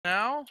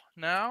Now?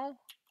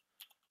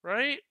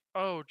 Right?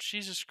 Oh,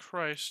 Jesus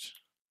Christ.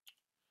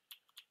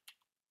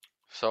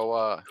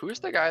 So, who's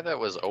the guy that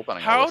was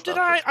opening all How this did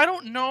stuff? I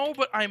don't know,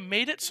 but I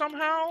made it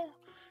somehow.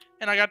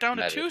 And I got down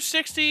to Made it.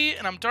 260,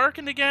 and I'm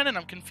darkened again, and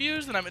I'm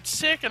confused, and I'm at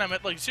sick, and I'm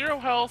at like 0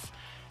 health,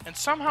 and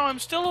somehow I'm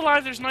still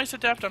alive. There's nice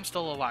adept, I'm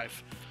still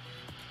alive.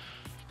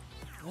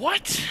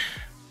 What?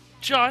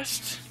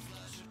 Just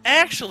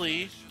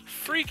actually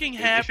freaking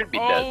happened. You should be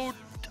dead.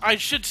 I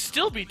should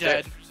still be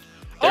dead.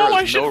 There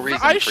I is should. no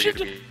reason I for you should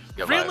to be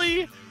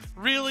alive.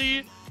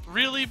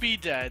 really be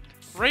dead.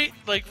 Right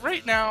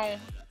now,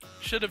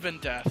 should have been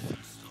death.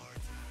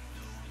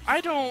 I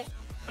don't.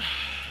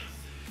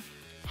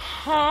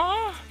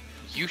 Huh?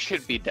 You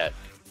should be dead.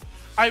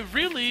 I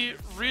really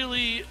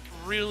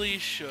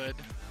should.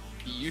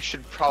 You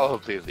should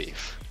probably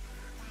leave.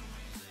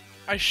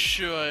 I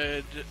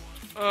should.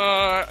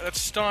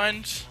 That's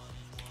stunned.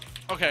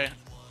 Okay.